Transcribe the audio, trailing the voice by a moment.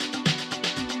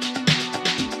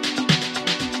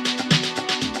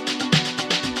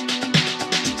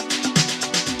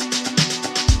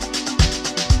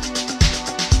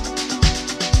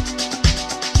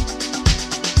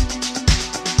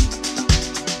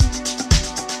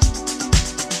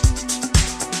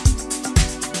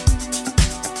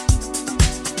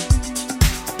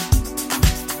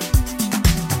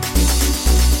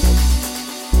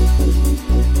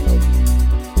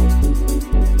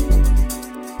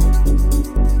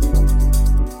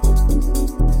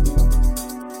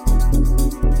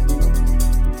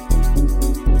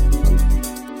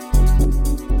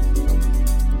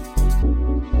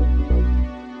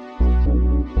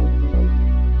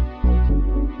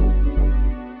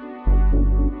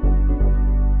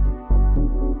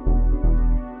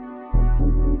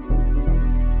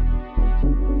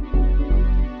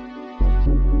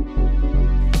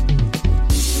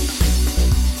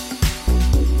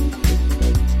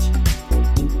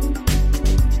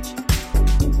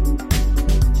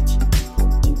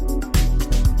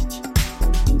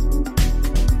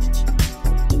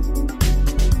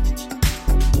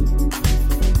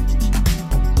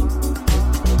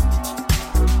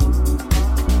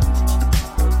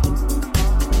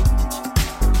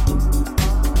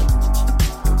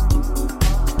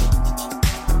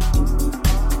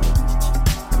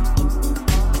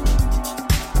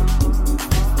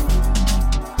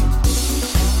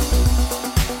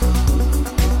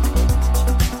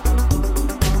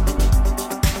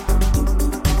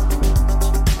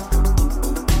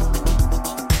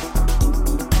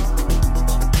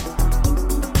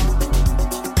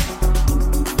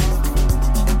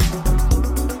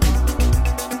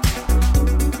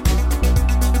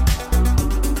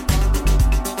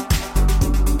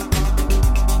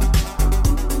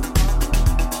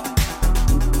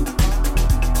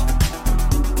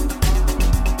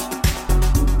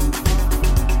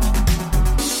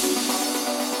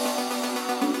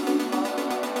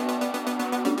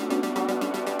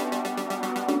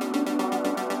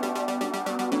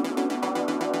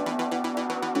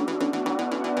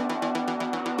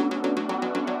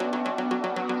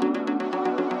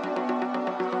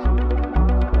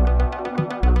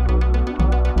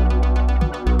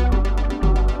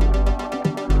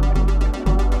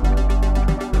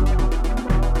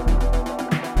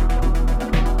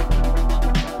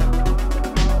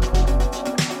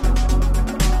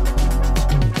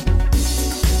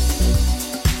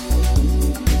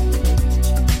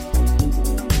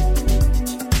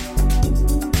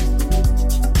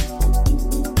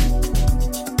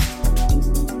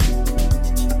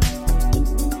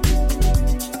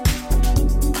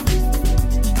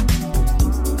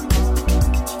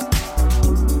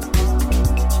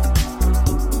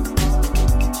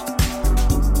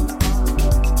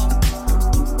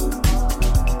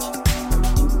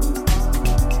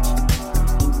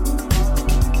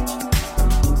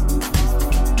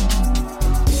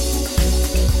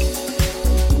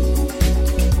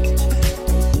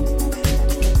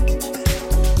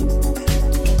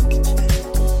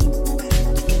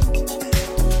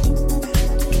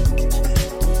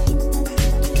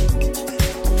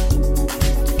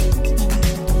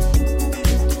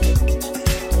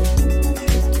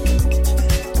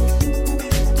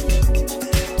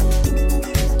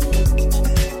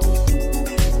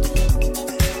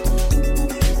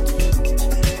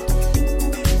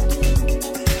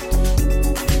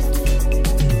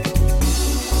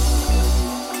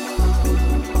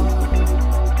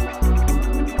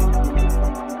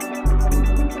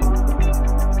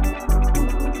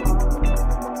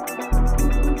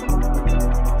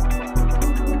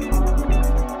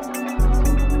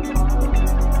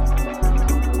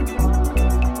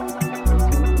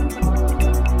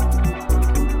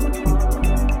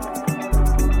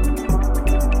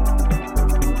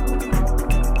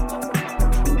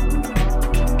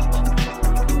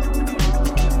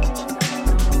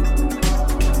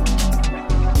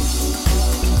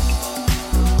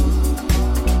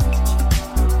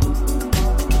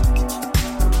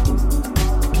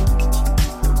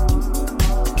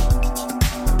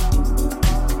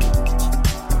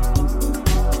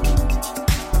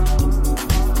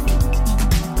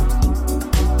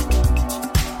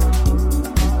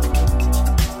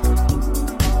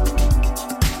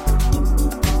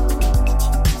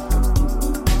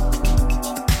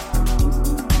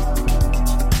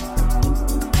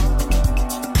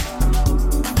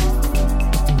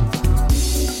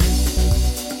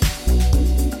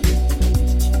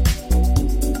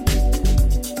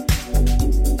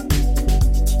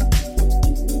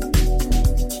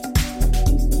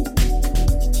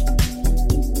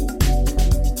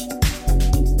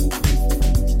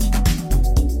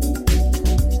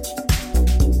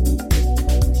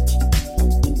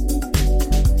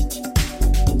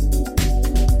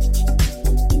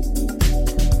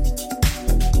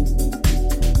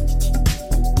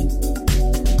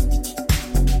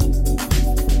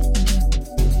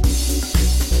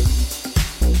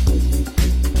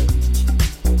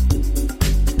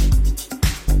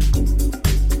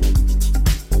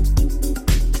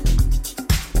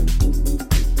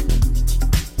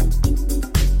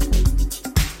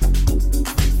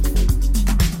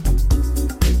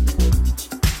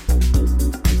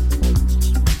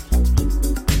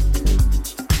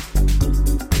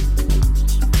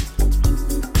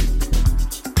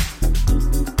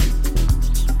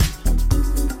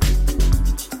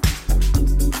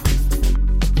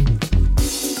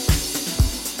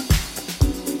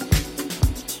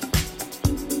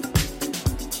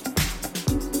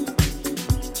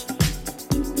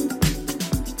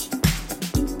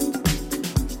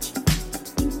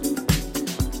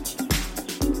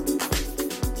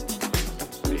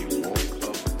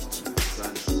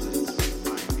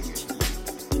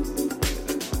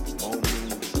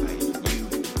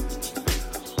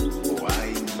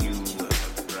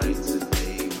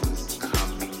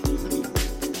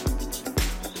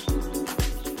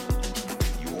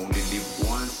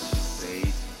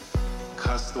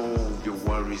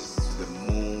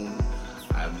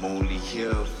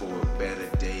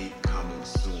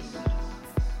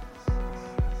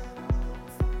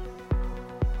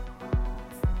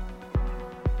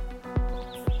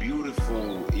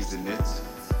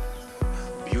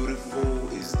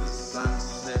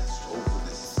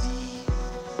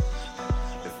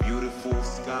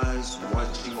skies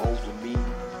watching over me,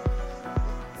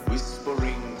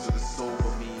 whispering to the soul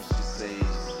of me. She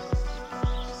says,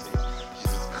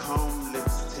 come,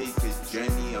 let's take a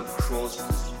journey across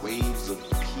these waves of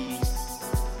peace.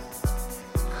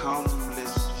 Come,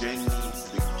 let's journey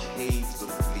to the caves of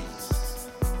bliss.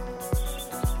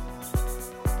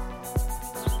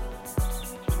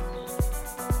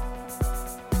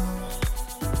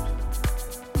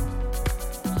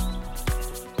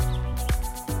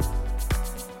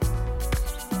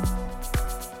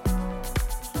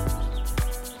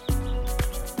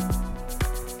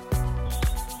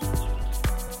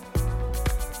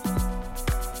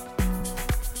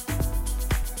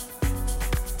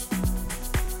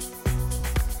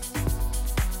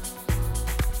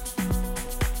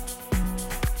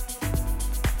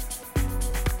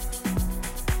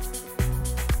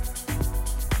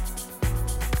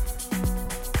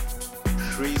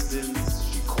 Prisons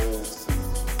she calls them.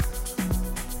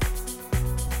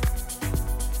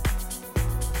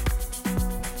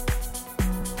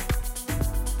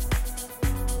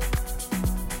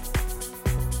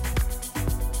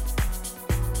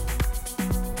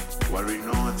 Worry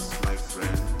not, my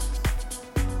friend,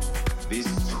 this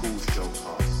too shall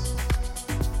pass.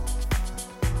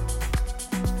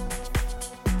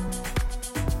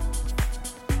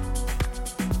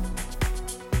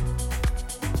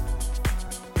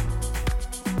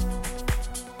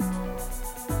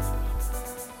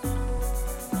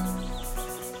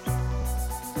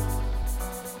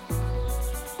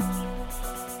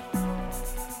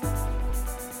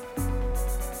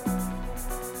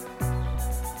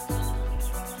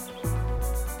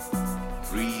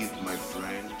 Breathe, my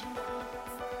friend.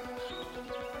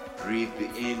 Breathe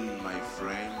in, my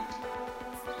friend.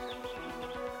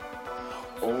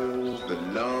 All the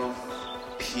love,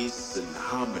 peace, and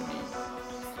harmony.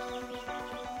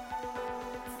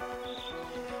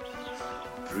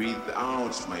 Breathe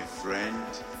out, my friend.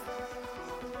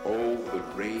 All the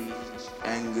rage,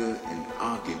 anger, and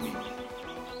agony.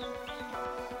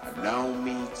 Allow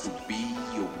me to be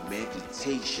your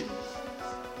meditation.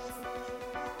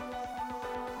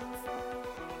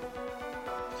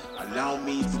 Allow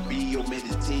me to be your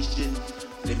meditation.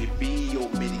 Let me be your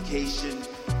medication.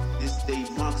 This day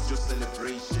marks your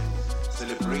celebration.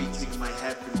 Celebrating my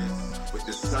happiness with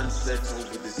the sunset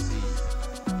over the sea.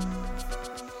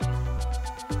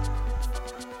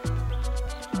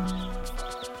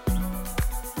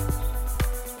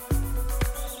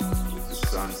 With the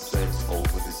sunset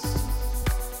over the sea.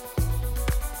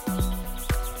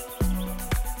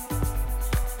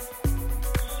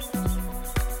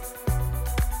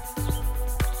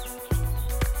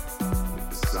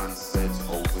 Sunset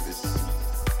over the sea.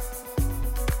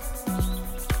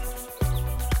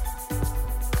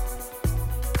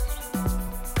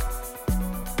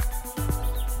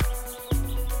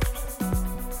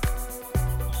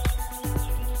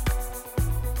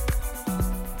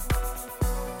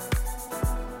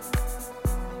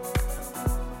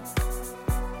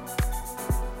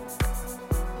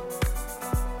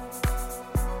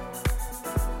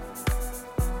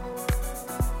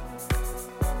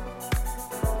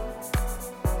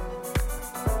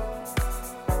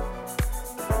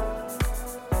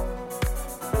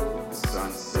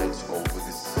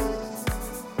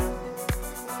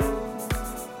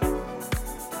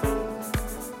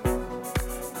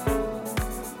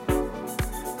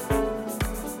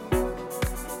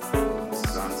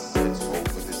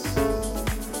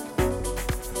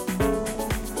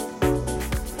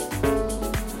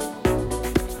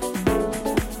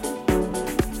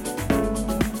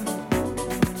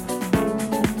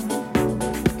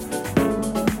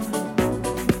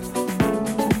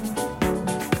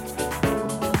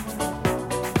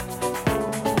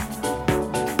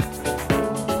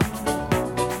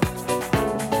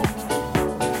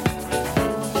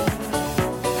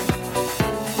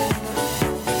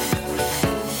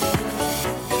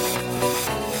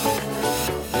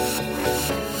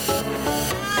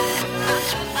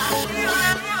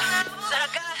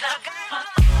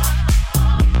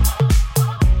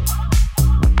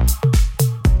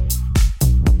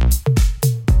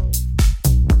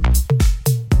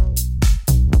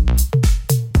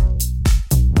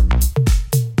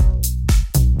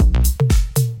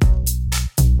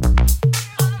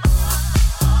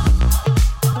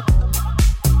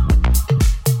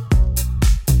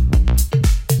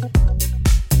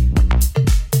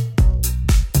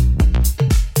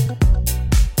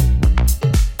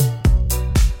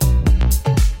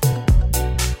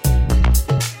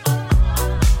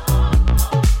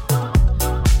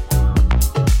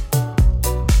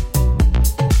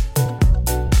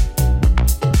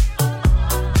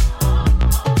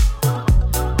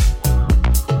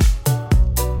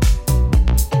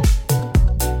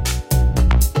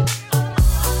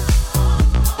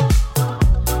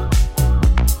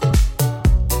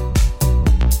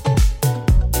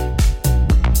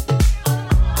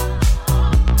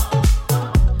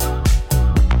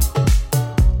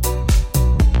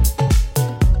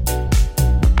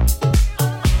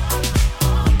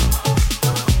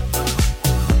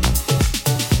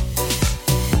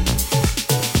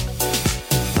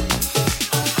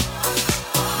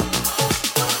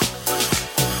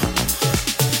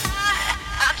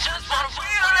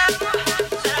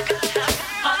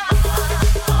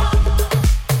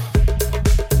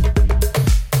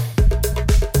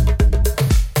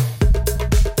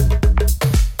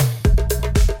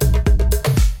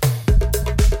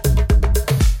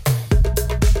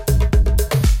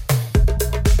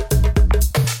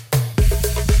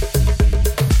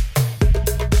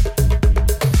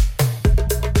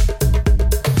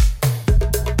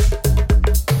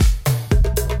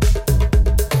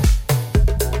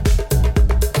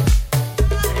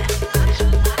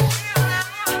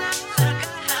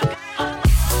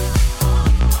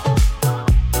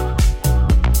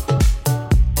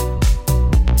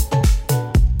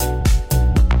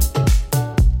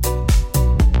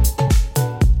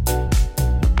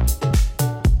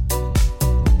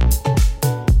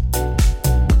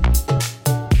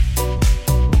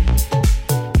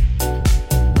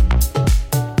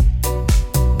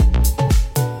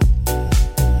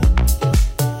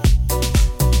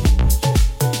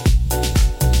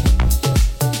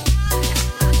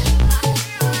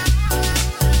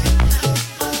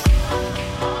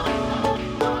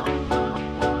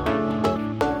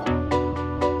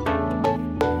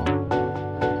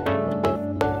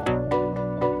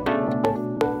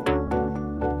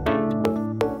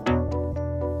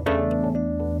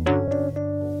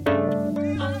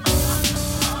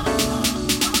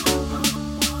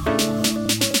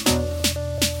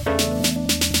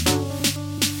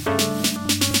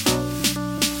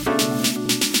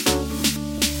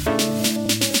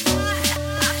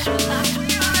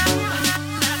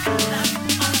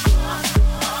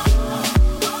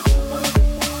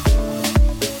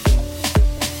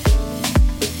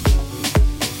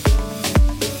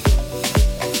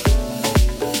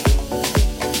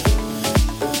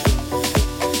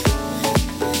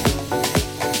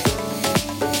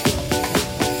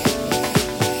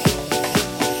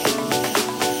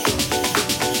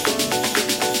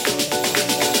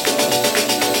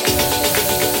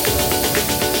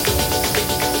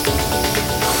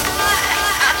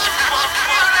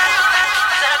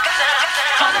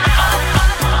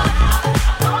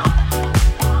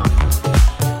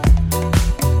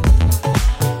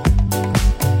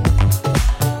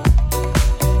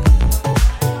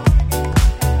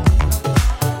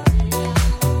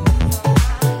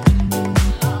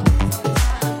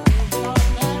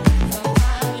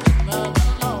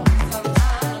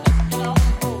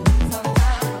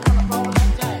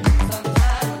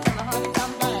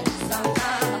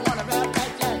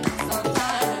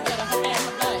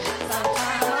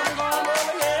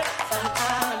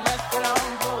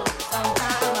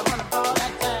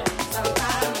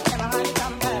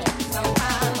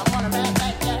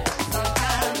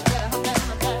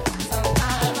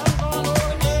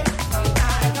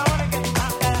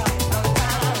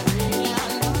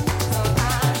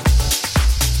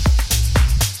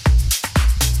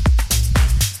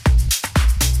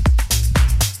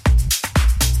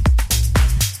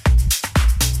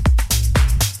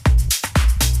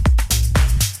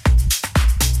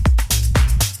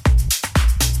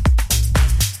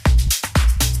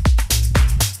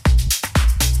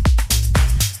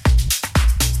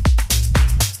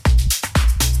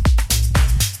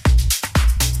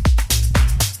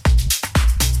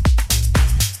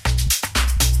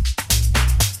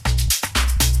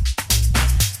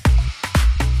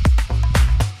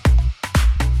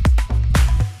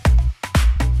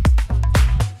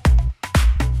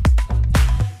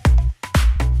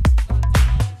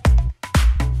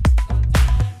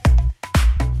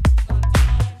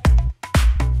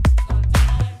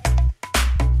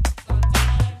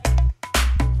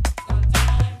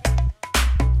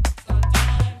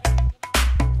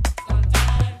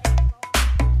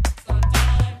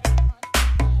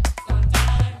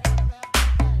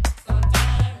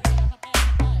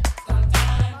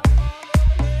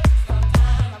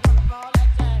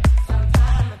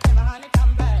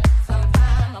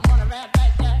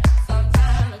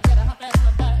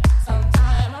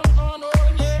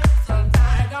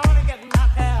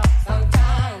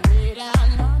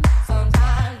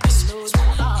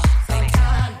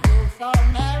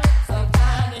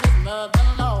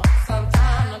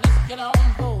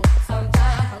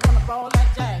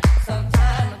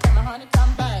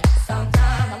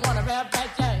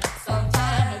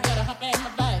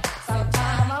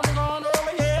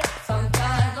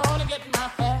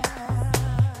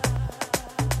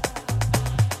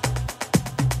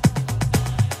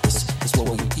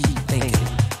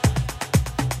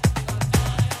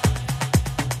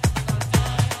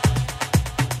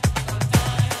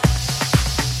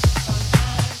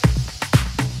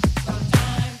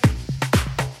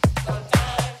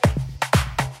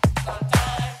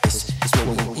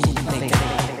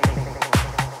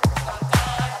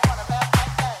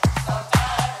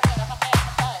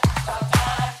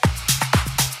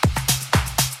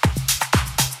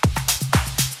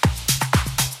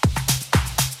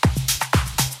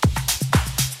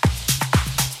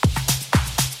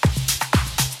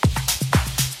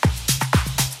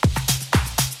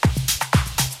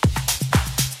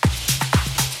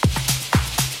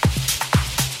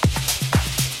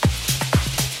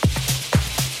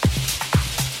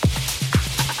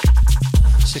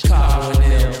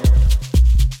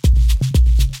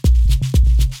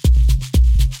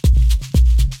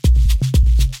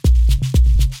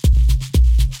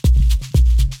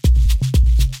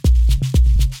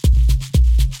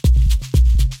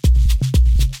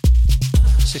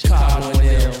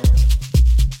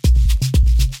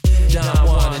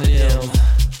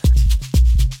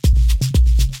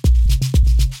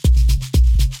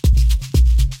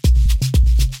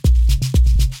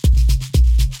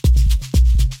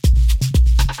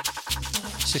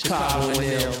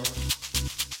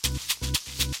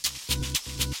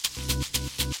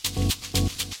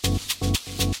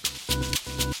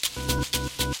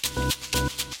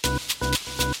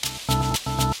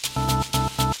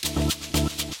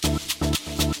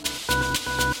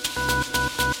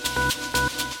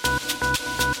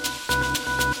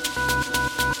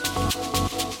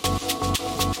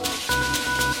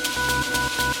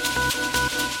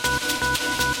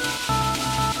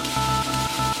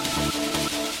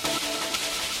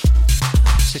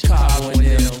 Chicago and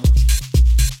them,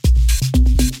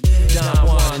 Don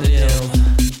Juan and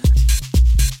them.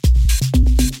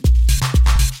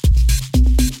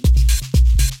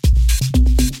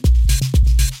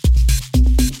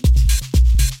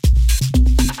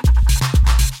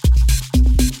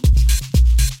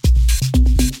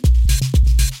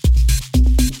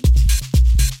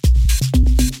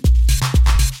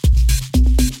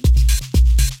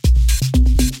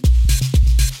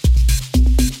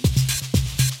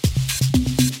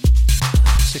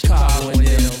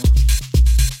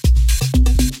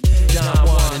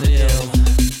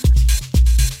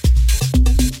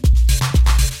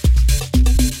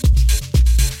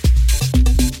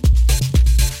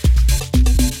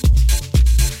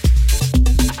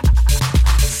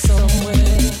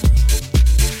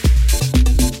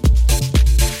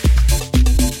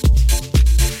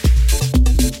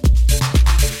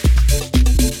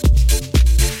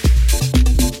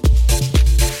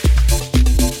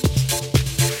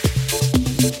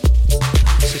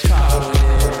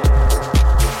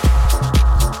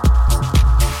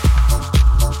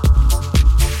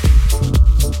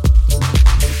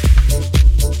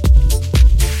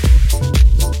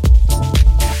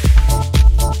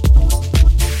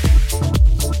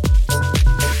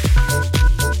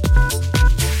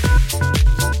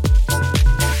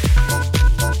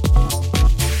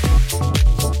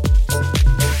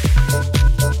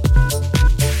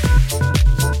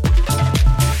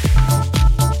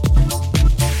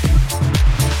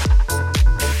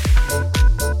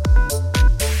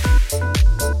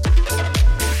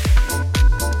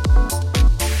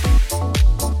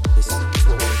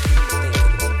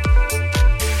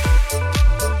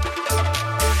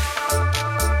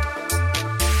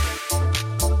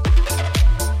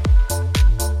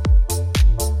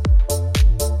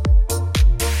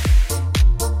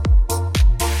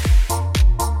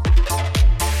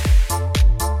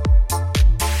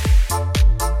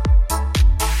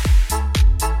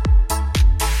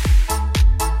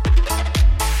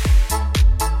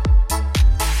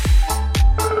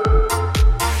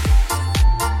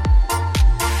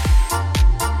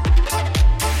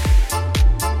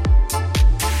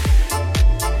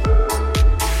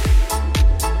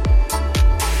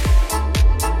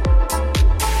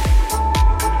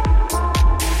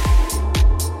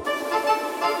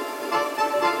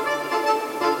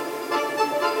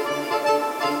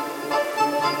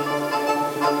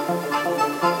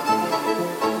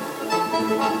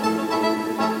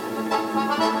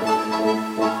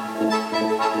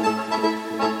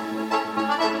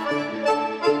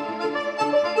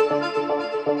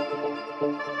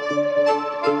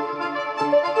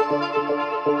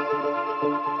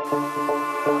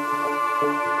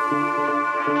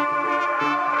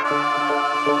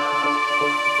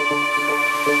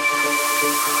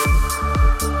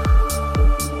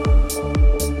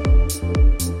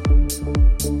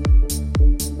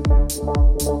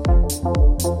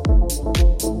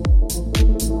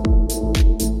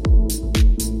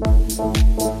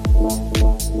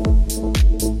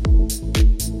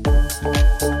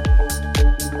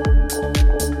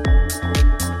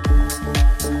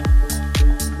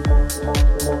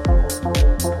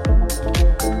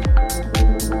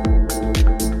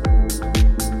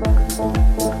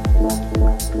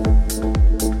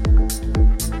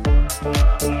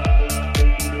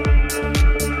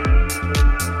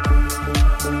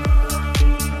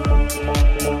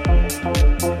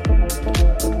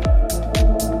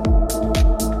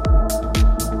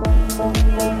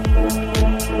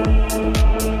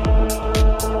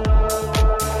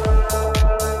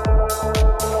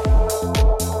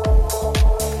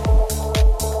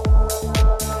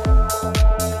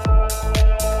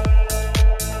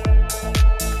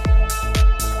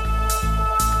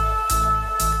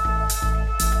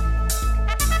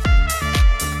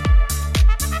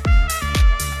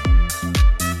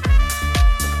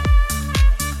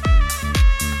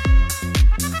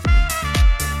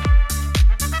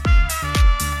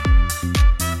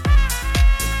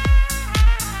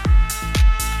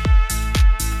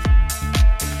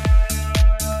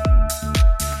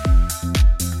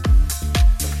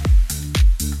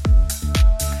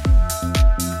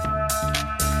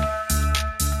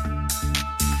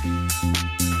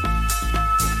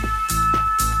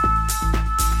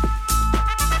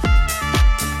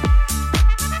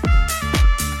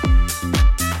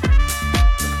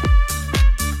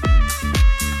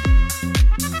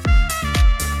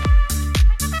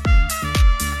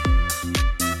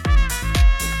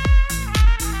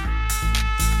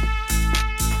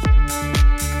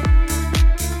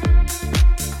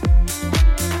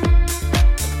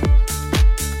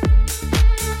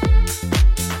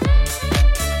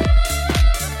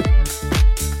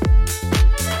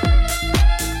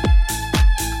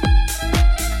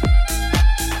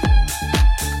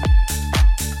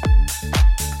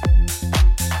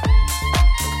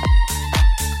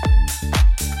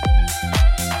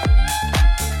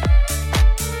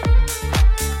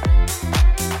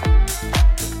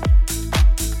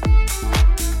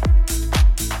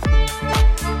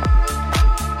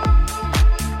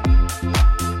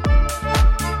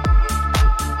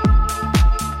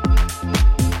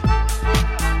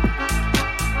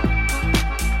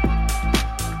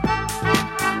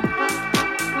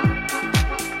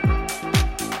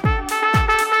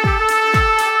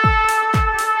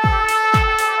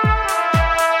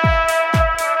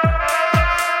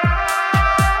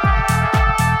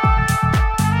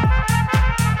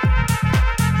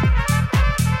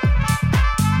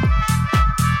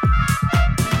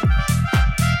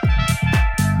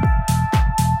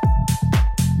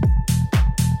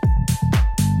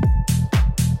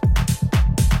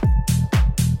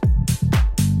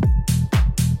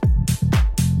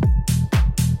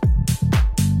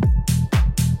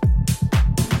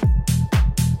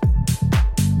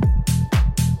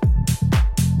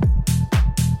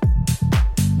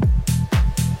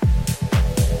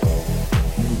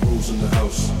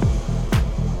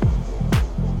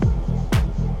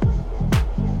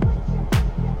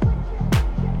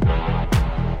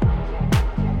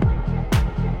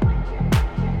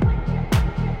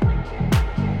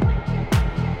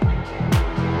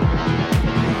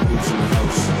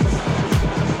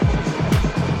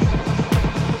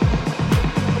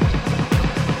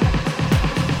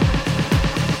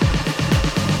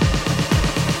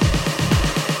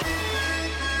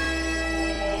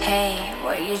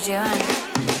 you doing?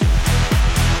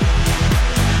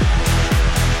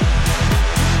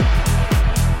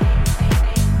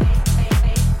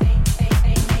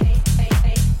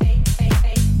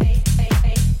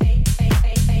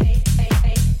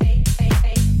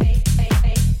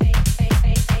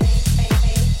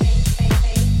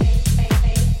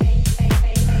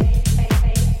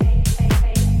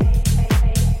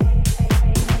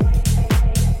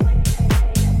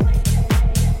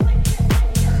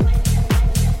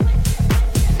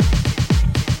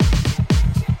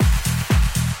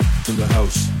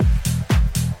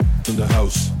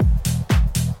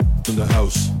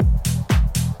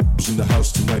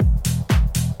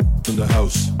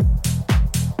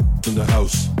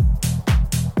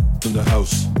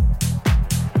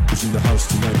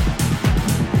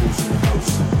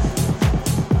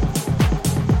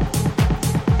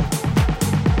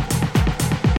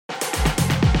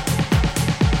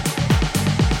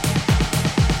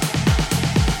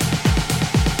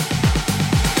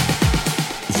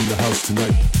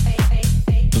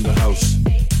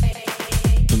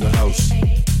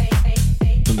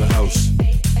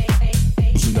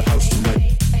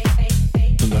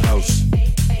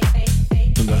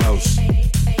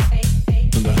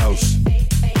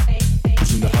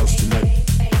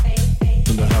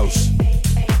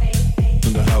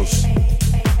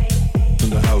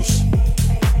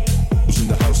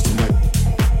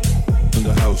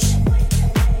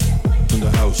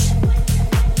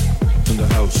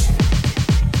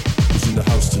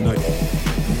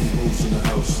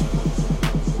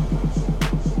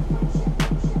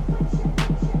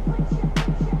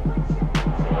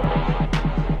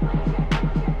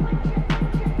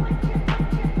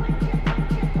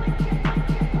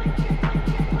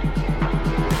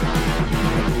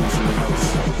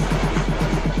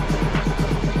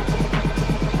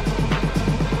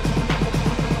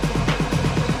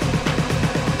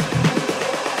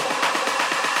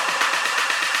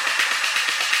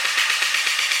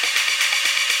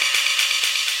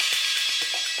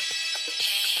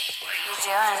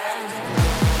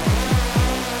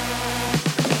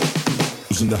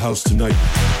 In the house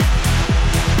tonight.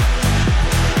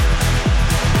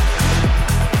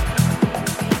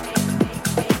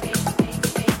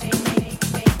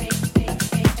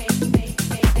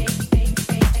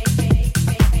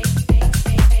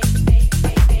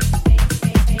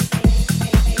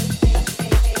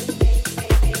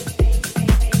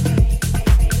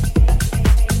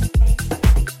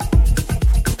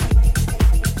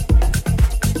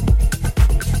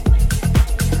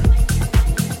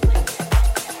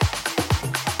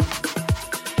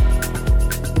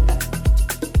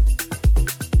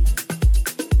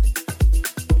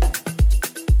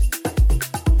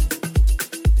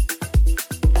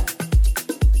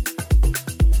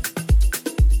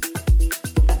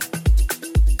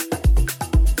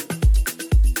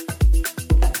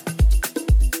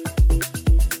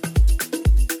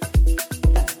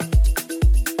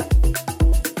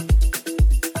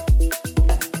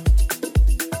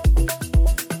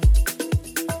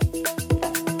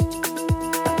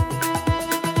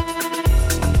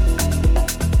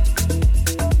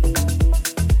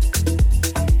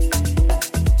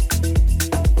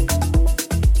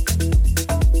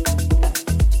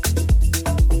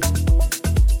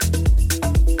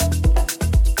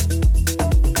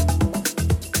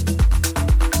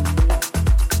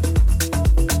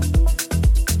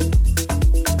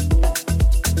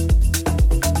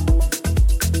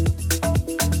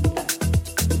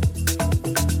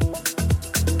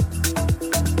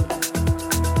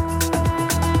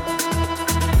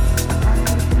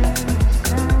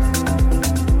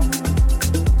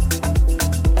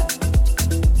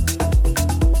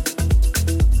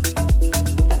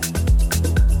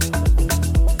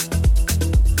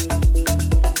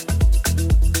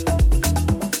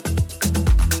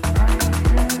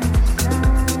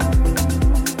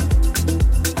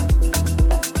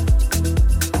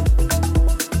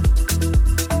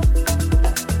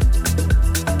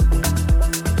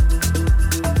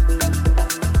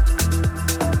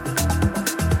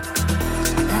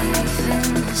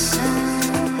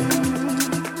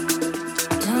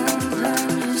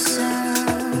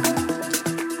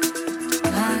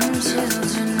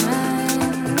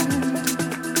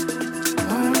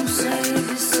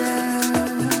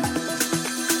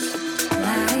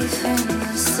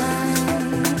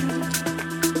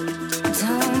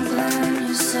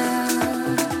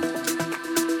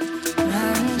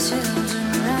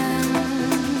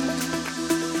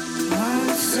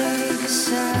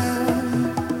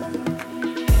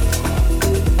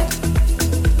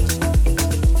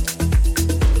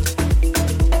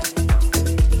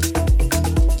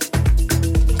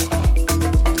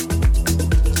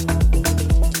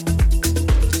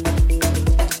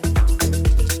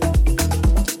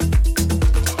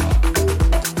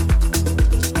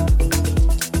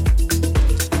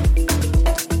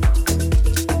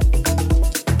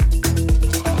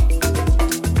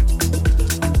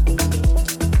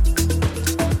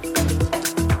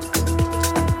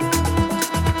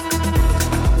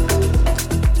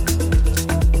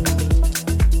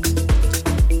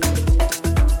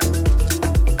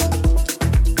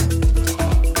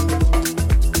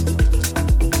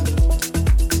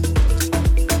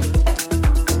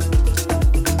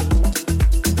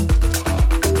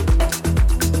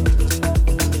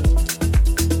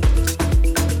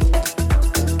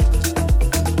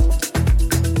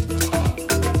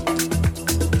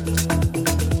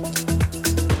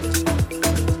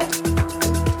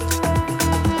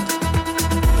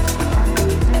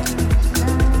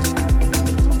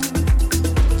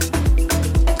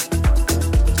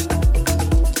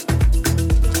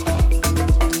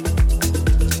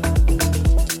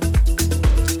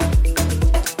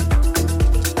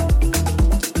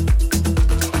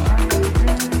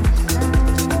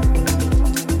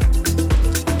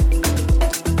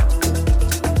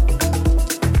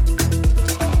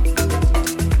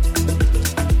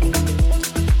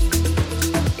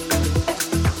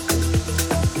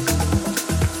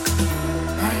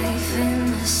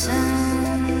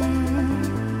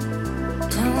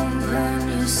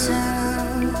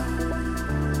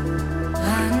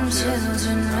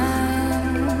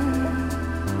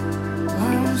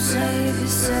 save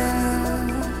yourself.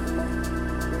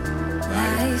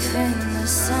 Life in the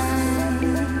sun.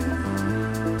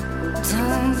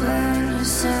 Don't burn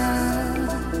yourself.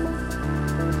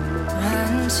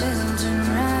 Run, children,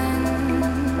 run.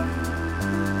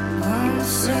 Won't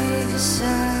save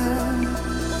yourself.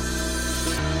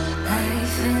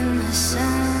 Life in the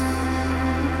sun.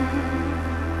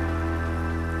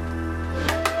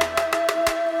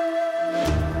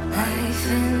 Life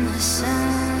in the sun.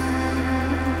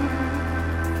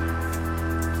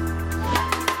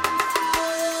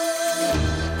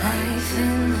 Life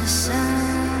in the sun.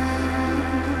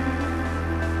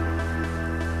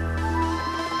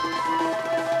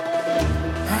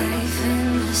 Life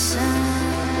in the sun.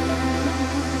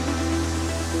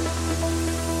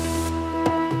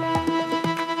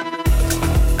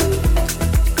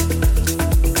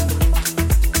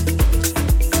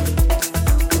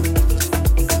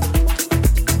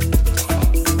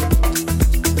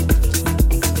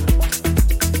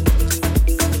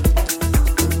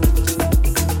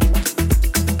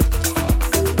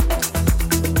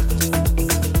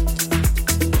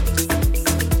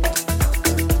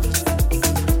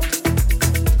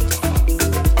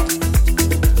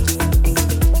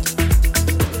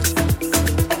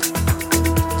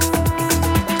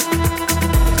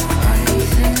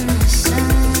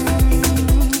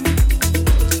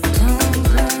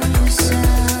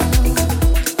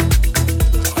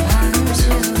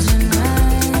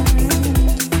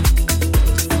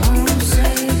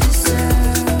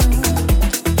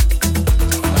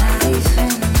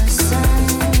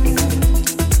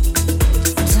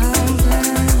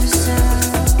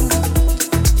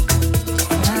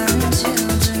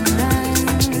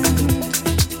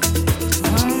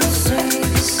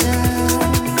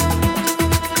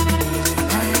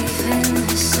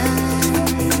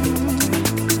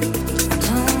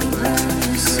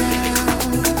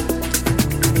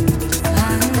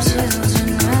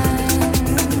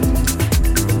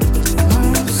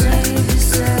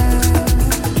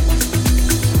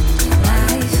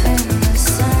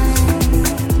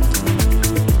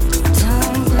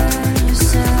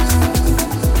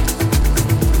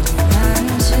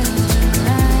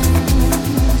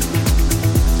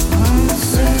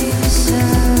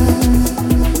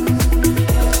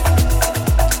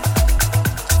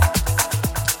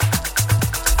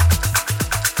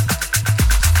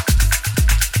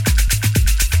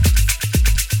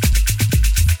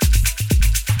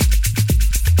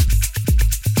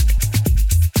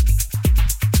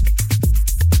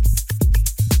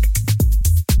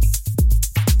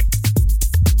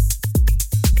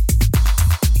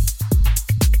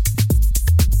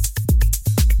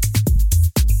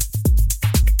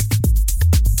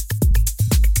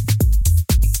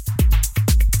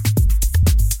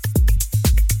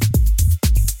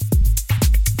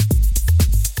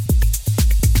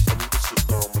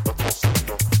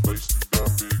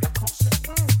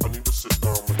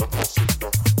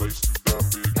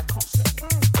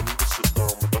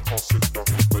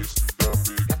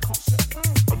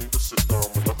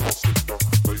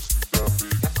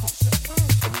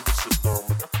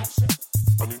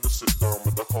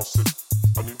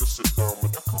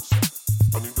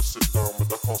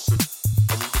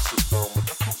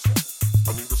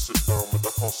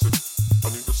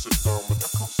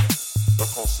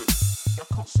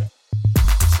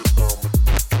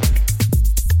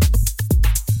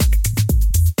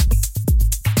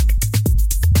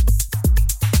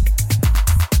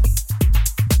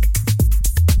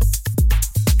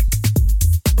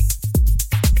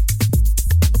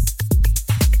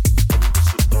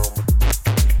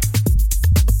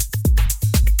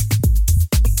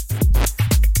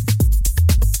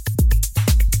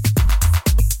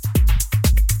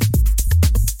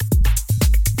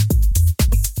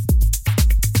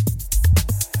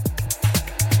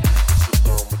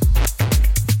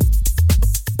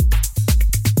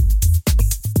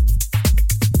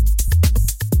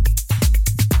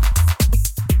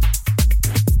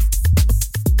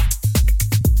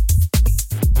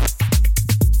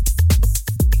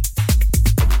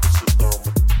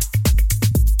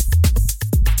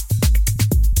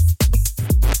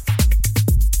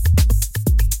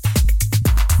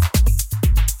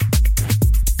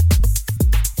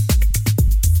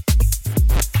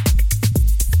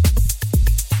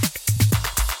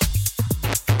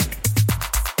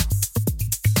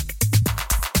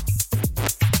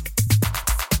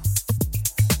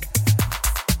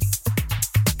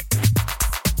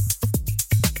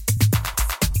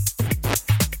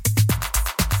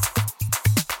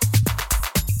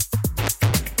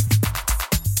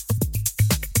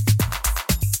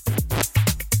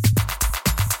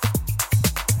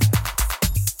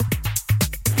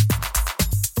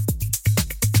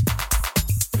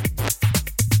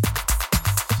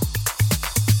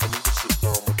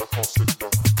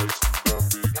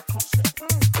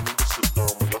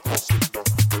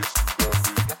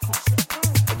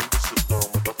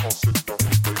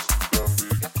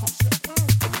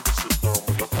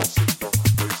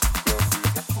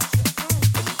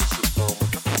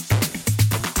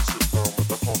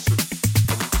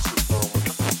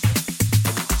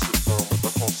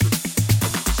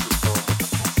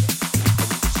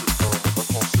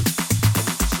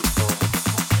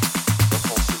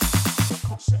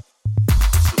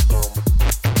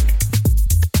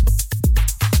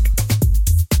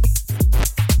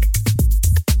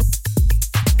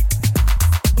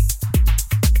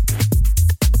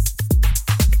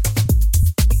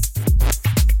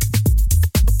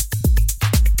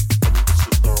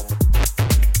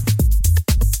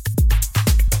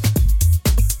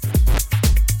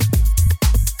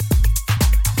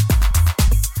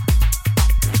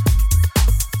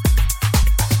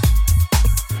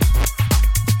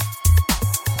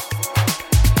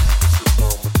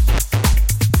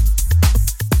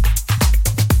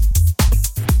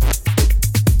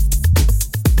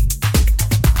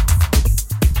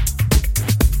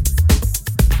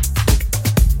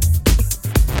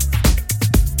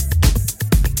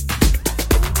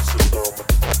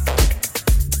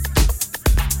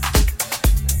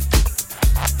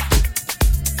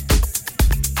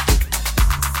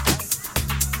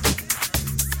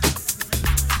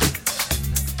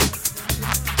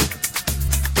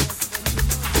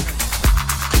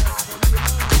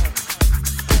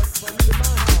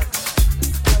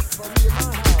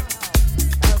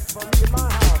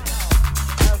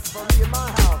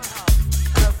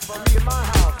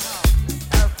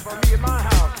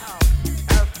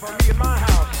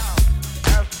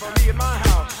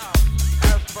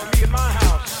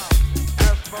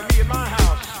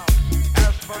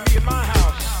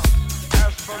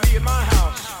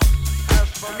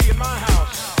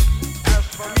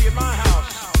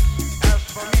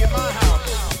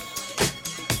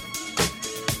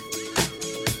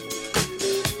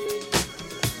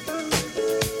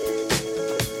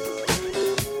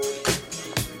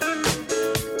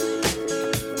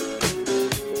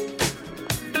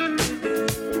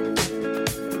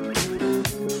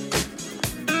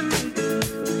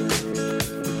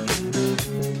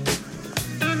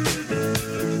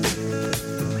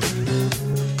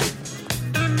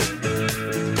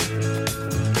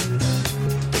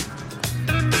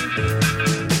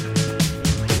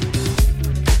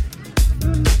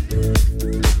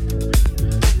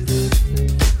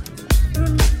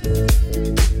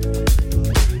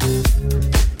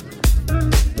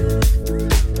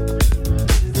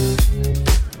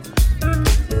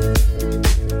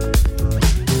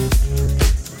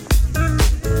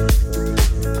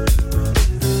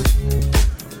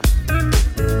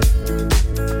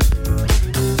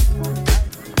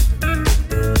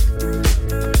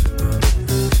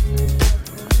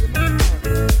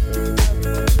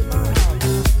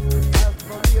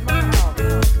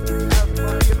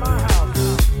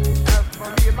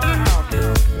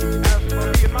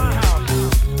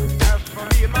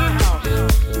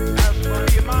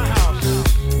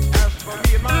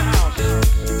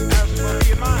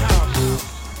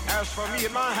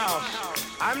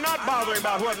 I'm not bothering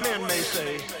about what men may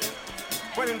say.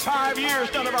 When in 5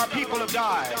 years none of our people have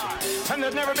died, and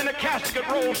there's never been a casket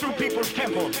rolled through people's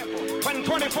temple. When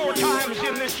 24 times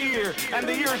in this year, and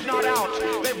the year's not out,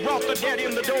 they've brought the dead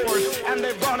in the doors, and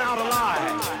they've gone out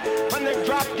alive. When they've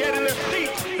dropped dead in their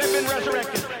seats, they've been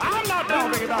resurrected. I'm not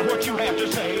bothering about what you have to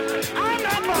say. I'm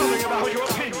not bothering about your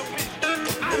opinion.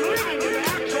 I'm living in the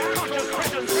actual conscious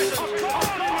presence of God.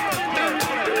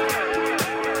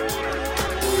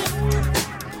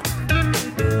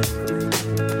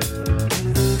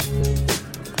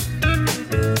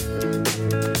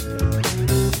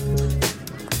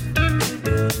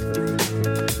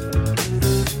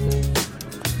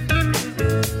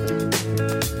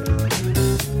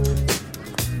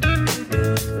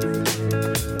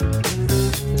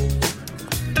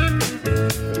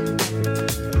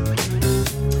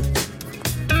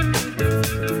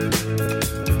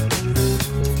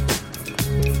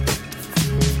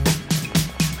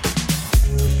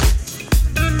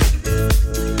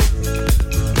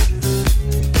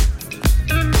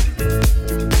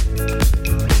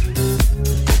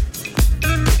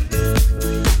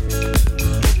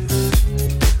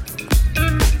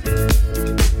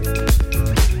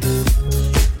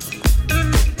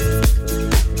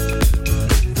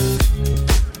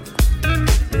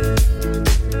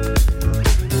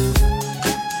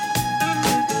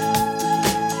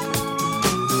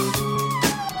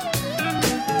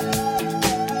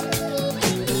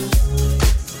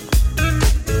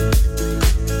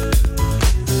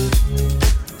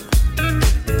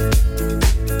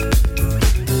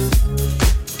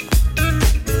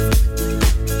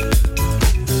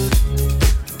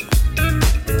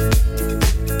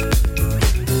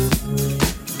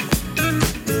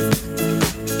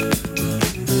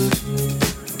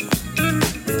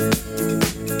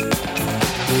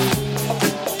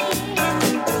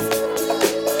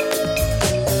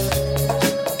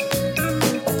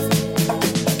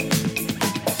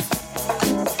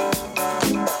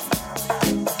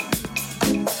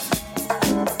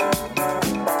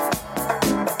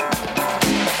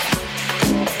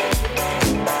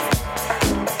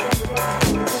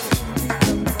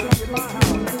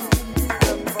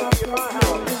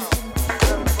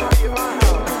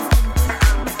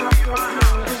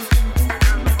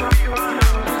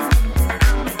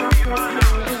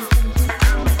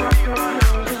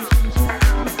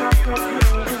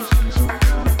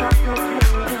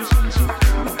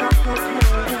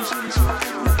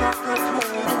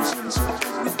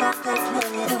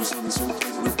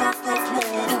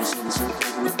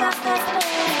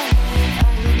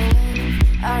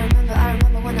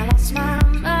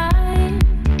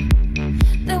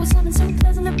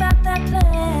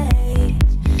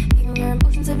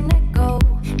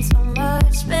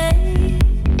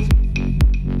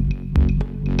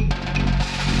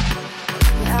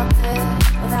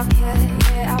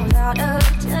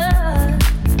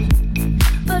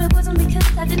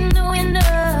 I didn't know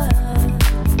enough.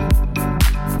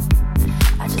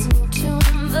 I just knew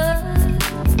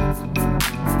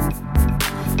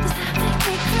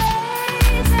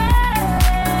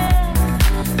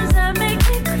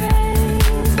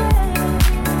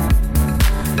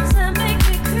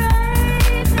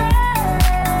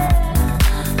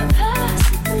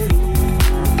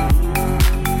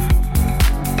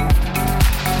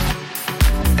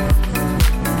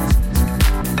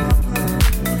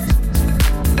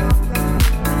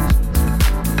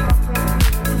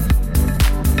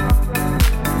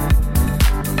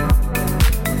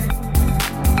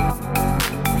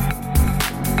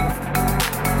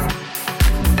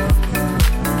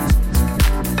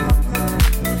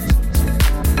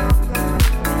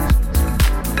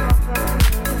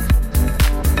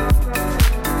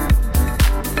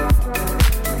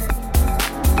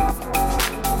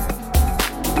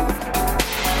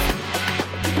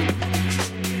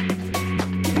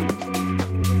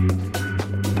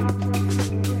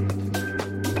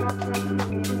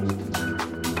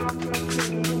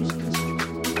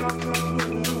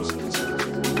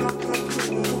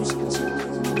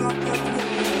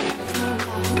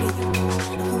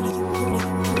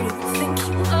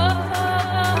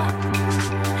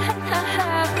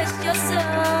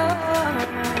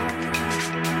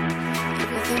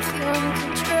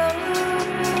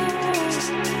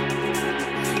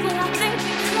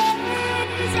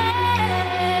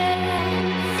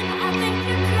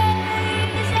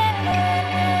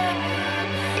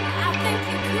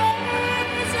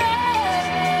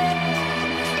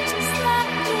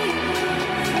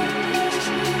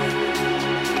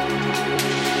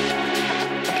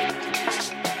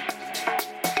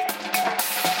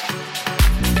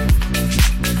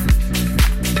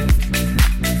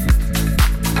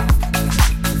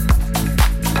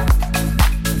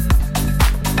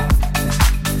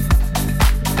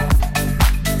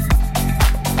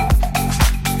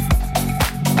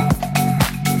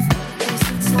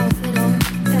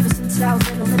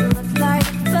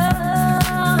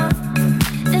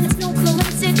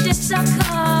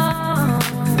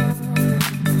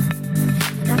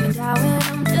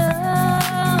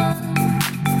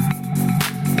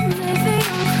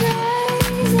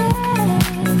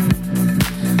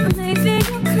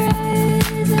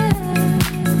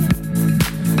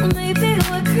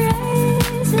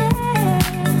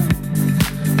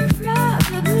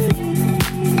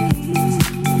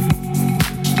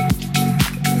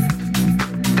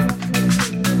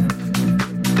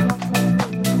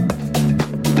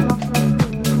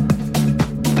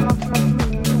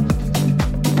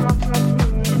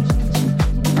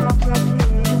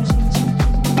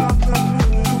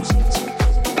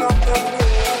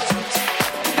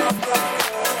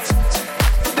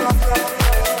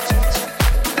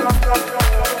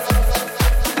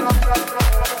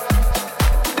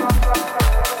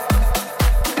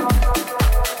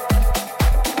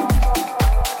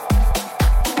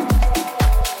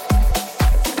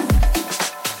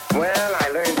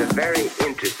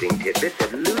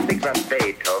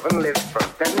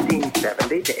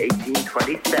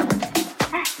 1827.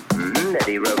 That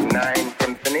he wrote 9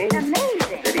 symphonies.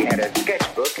 Amazing. That he had a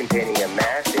sketchbook containing a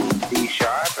mass in C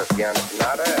sharp, a piano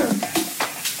sonata.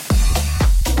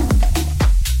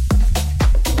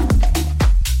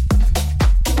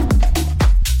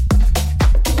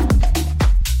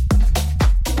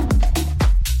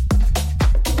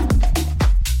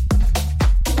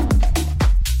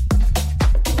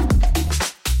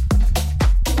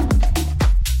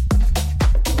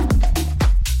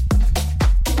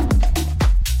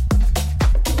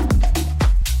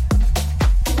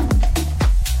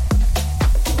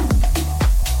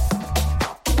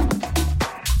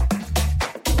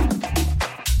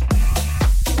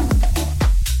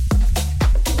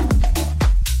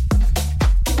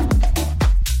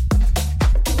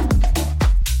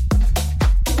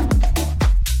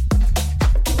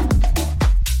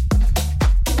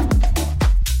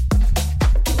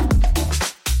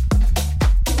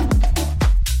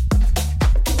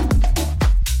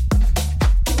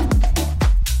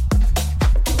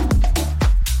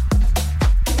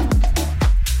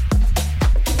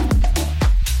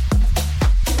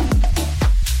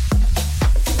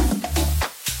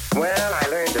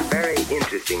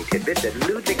 That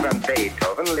Ludwig van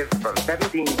Beethoven lived from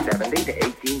 1770 to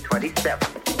 1827.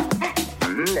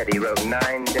 That he wrote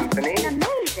 9 symphonies.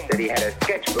 Amazing. That he had a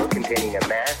sketchbook containing a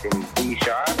mass in C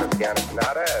sharp, a piano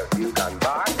sonata, a fugue on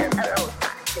Bach, and...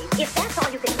 If that's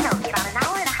all you can tell me, about an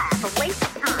hour and a half, a waste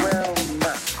of time. Well,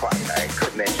 not quite. I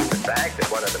could mention the fact that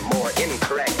one of the more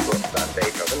incorrect books on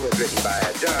Beethoven was written by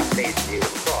John Masefield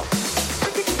Crawford.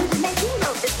 But this is Medina.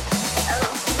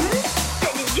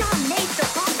 John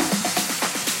Masefield Crawford.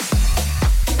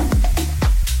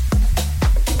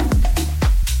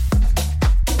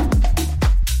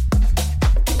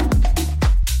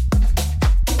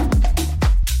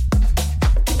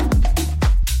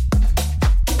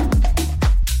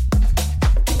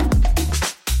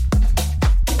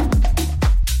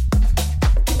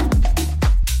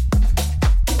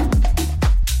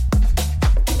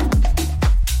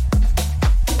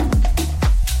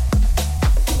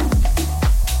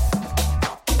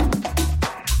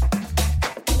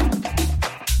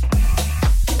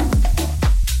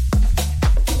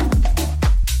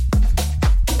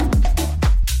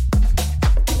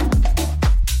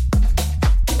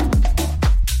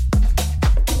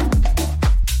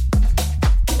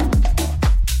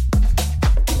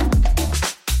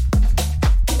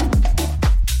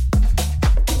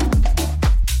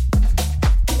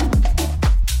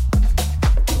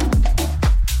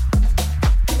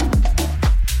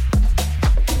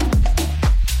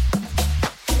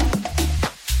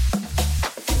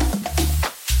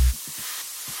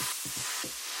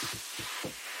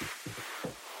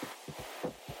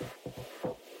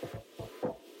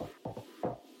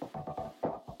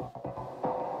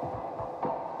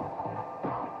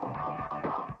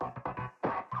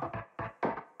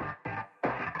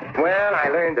 Well, I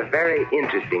learned a very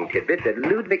interesting tidbit that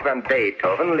Ludwig van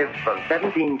Beethoven lived from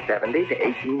 1770 to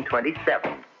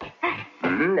 1827.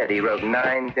 That he wrote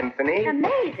 9 symphonies.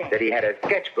 Amazing. That he had a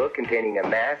sketchbook containing a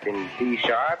mass in C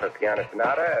sharp, a piano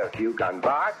sonata, a fugue on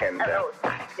Bach, and...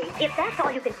 If that's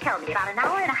all you can tell me, about an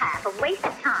hour and a half, a waste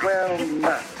of time. Well,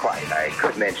 not quite. I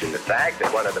could mention the fact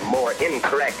that one of the more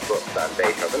incorrect books on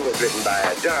Beethoven was written by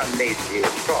John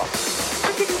Masefield Crawford.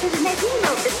 But this is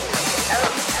Medina.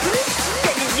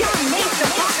 John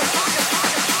Masefield Crawford.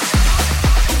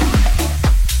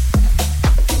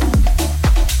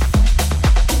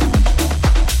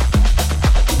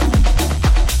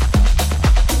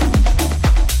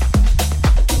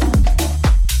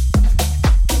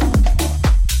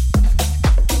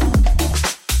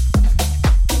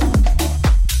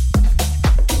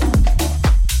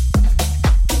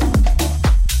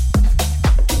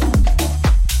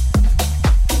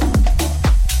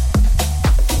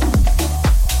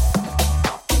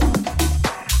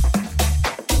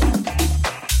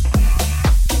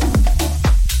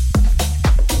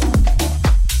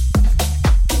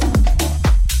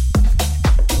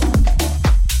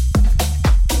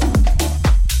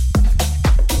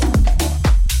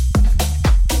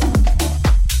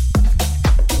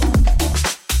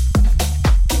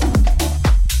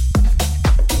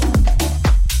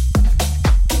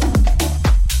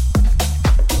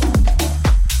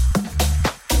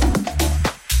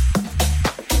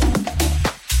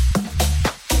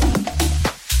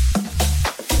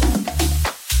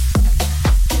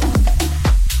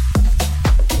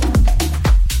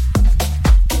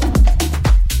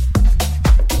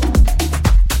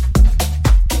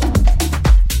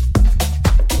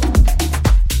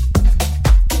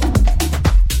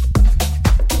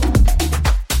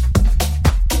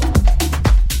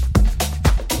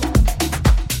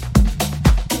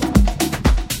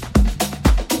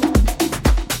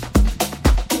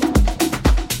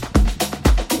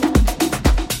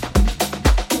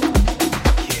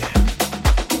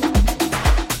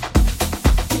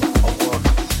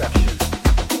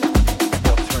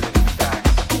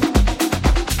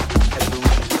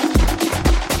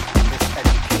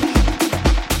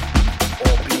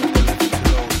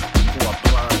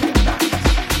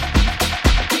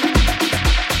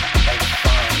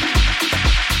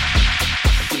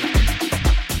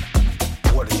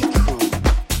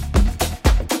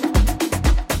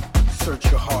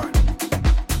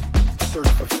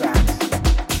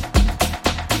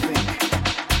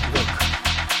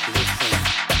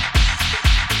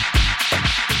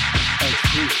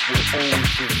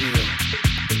 always reveal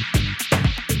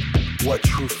what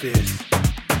truth is.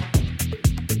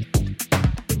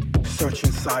 Search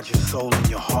inside your soul and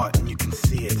your heart and you can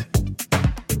see it.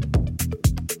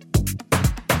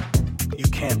 You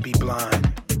can't be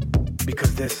blind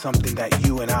because there's something that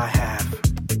you and I have,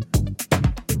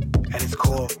 and it's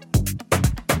called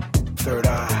third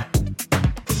eye.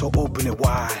 So open it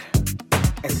wide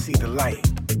and see the light,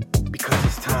 because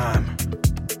it's time.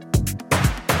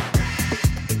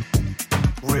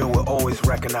 Real will always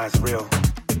recognize real.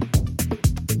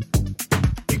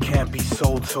 You can't be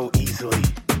sold so easily.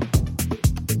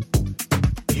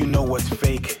 You know what's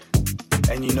fake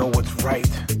and you know what's right.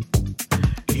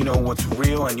 You know what's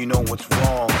real and you know what's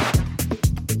wrong.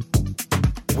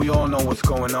 We all know what's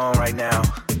going on right now,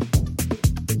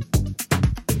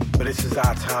 but this is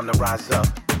our time to rise up.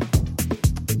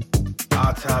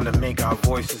 Our time to make our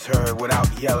voices heard without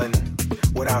yelling,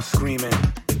 without screaming,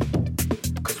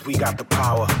 because we got the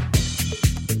power.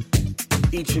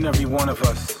 Each and every one of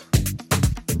us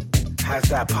has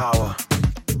that power.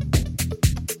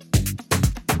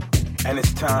 And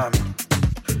it's time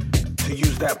to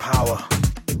use that power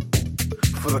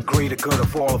for the greater good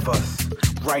of all of us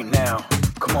right now.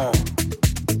 Come on.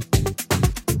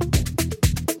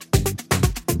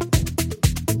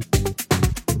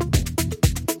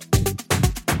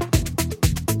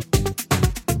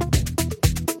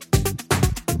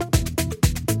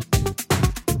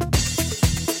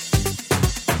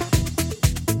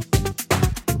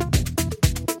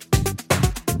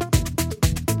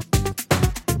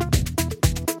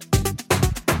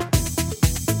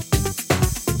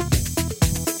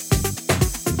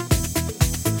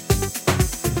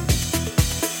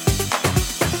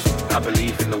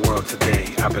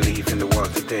 I believe in the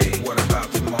world today. What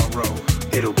about tomorrow?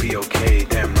 It'll be okay,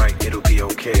 damn right, it'll be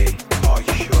okay. Are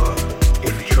you sure?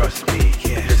 If you trust me,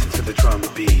 yeah. Listen to the drum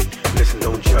beat. Listen,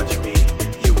 don't judge me.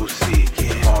 You will see,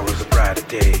 yeah. Tomorrow's a brighter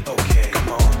day. Okay, come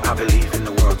on. I believe in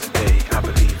the world today. I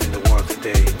believe in the world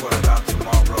today. What about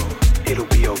tomorrow? It'll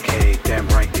be okay, damn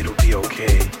right, it'll be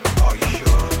okay. Are you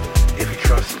sure? If you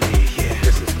trust me, yeah.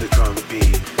 Listen to the drum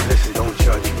beat. Listen, don't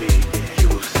judge me. You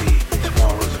will see,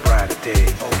 tomorrow's a brighter day.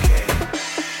 Okay.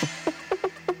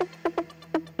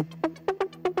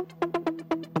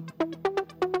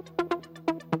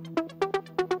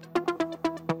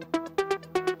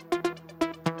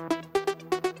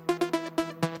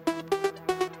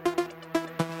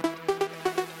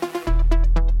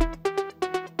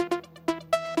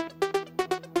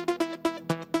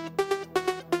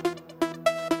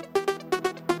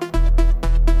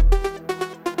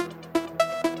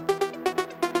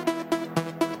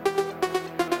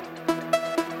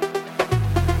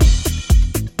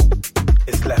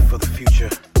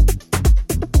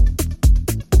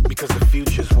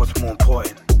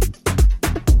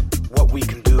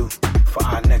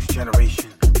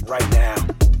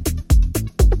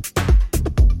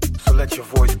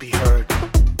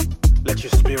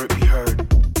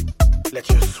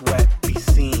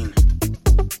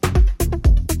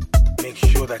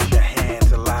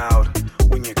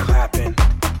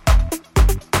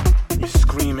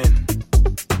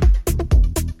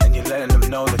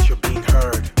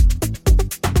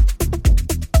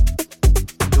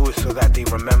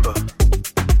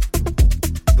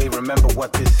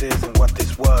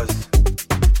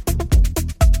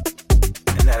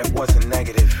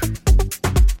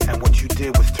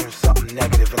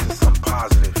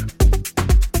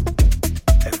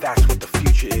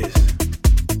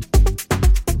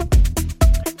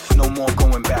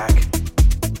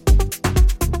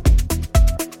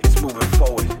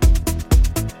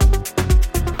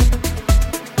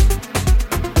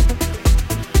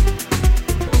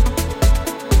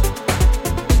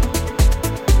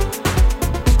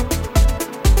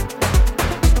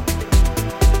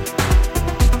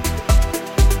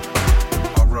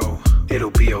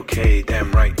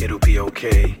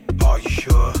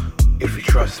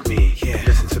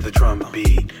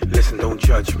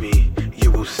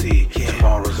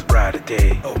 Tomorrow's a brighter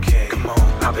day. Okay, come on.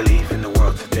 I believe in the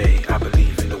world today. I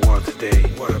believe in the world today.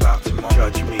 What about tomorrow?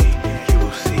 Judge me. You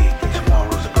will see.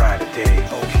 Tomorrow's a brighter day.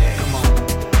 Okay.